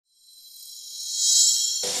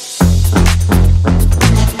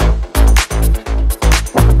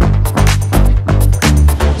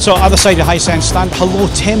So other side of Hisense stand. Hello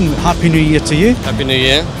Tim, Happy New Year to you. Happy New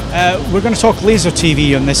Year. We're going to talk laser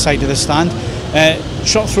TV on this side of the stand.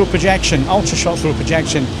 Short throw projection, ultra short throw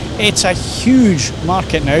projection. It's a huge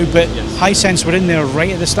market now, but yes. Hisense were in there right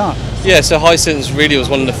at the start. Yeah, so Hisense really was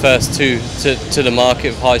one of the first to the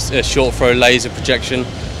market of short throw laser projection.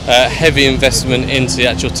 Heavy investment into the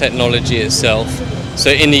actual technology itself. So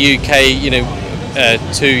in the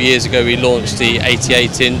UK, 2 years ago we launched the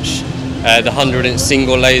 88-inch, the 100-inch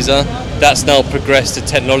single laser. That's now progressed. The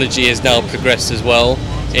technology has now progressed as well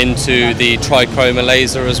into the trichroma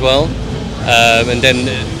laser as well. And then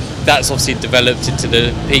that's obviously developed into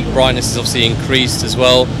the peak brightness has obviously increased as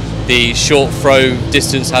well. The short throw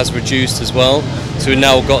distance has reduced as well. So we've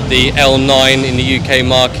now got the L9 in the UK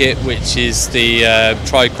market, which is the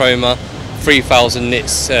trichroma, 3000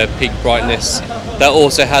 nits peak brightness. That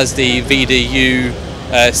also has the VDU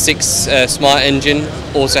 6 smart engine,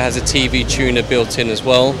 also has a TV tuner built in as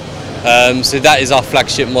well. So that is our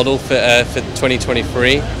flagship model for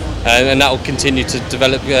 2023. And that will continue to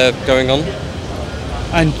develop going on.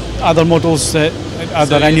 And other models, are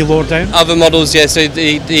there any lower down? Other models, yeah, so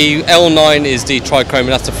the L9 is the trichroma,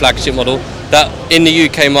 that's the flagship model. That in the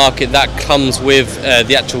UK market, that comes with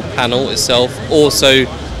the actual panel itself. Also,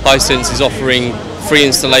 Hisense is offering free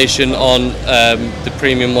installation on the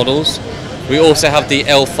premium models. We also have the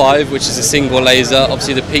L5, which is a single laser.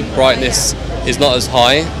 Obviously the peak brightness is not as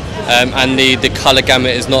high, and the colour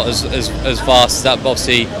gamut is not as vast as that, but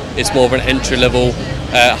obviously it's more of an entry-level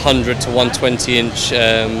 100 to 120-inch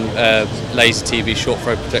laser TV short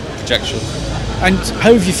throw projection. And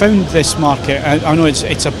how have you found this market? I know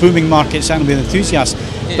it's a booming market, certainly with enthusiasts,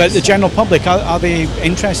 but the general public, are they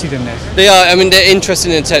interested in this? They are. I mean, they're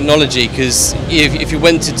interested in technology, because if you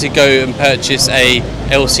wanted to go and purchase a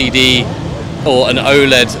LCD or an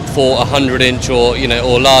OLED for 100-inch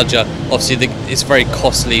or larger, obviously it's a very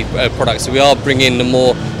costly product. So we are bringing the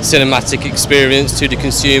more cinematic experience to the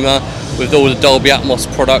consumer with all the Dolby Atmos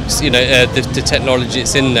products. The technology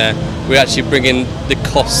that's in there. We're actually bringing the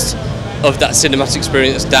cost of that cinematic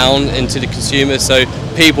experience down into the consumer. So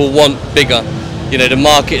people want bigger. The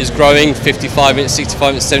market is growing. 55-inch,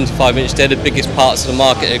 65-inch, 75-inch. They're the biggest parts of the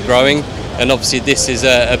market are growing, and obviously this is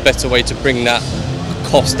a better way to bring that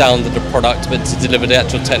cost down to the product, but to deliver the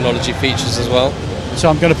actual technology features as well. So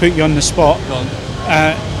I'm going to put you on the spot. Go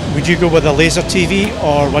on. Would you go with a laser TV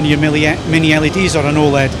or one of your mini LEDs or an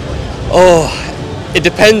OLED? Oh, it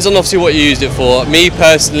depends on obviously what you use it for. Me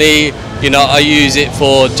personally, I use it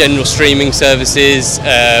for general streaming services,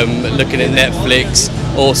 looking at Netflix,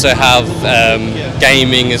 also have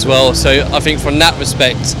gaming as well. So I think from that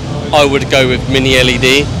respect, I would go with mini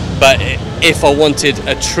LED. But if I wanted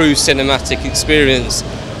a true cinematic experience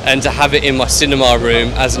and to have it in my cinema room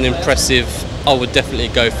as an impressive, I would definitely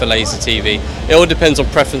go for laser TV. It all depends on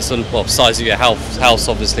preference and size of your house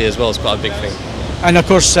obviously as well. It's quite a big thing. And of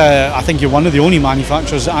course, I think you're one of the only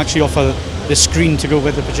manufacturers that actually offer the screen to go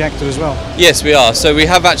with the projector as well. Yes, we are. So we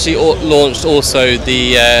have actually launched also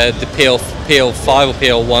the PL5 or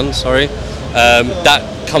PL1, sorry.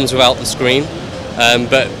 That comes without the screen.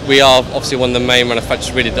 But we are obviously one of the main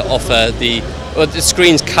manufacturers really that offer the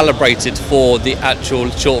screen's calibrated for the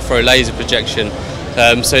actual short throw laser projection.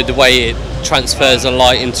 So the way it transfers the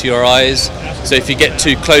light into your eyes. So if you get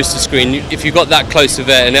too close to the screen, if you've got that close of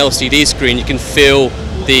an LCD screen, you can feel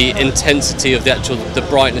the intensity of the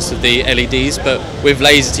brightness of the LEDs. But with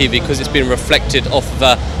laser TV, because it's been reflected off of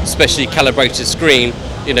a specially calibrated screen,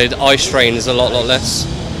 the eye strain is a lot less.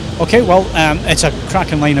 Okay, well, it's a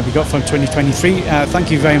cracking lineup we got from 2023.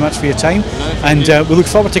 Thank you very much for your time, and we look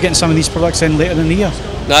forward to getting some of these products in later in the year.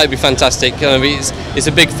 No, it'd be fantastic. It's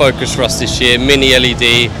a big focus for us this year. Mini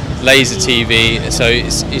LED, laser TV, so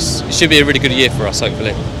it should be a really good year for us,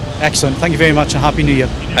 hopefully. Excellent. Thank you very much, and Happy New Year.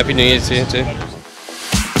 Happy New Year to you too.